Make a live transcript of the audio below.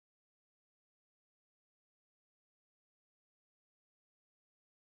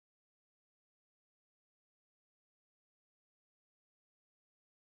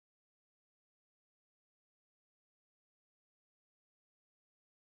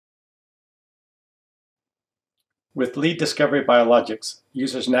With lead discovery biologics,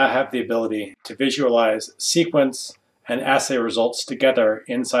 users now have the ability to visualize sequence and assay results together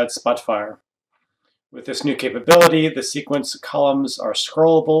inside Spotfire. With this new capability, the sequence columns are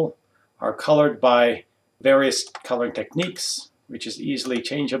scrollable, are colored by various coloring techniques, which is easily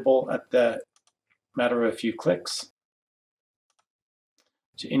changeable at the matter of a few clicks,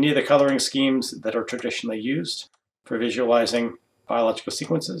 to any of the coloring schemes that are traditionally used for visualizing biological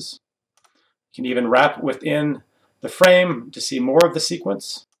sequences. You can even wrap within the frame to see more of the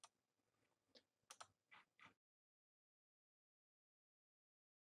sequence.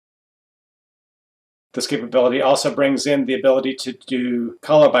 This capability also brings in the ability to do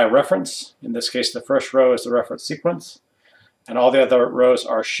color by reference. In this case, the first row is the reference sequence, and all the other rows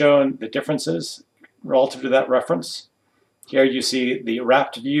are shown the differences relative to that reference. Here you see the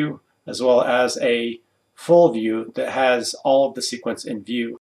wrapped view as well as a full view that has all of the sequence in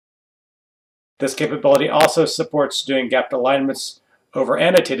view. This capability also supports doing gapped alignments over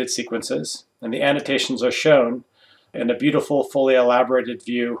annotated sequences, and the annotations are shown in a beautiful, fully elaborated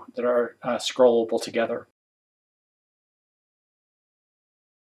view that are scrollable together.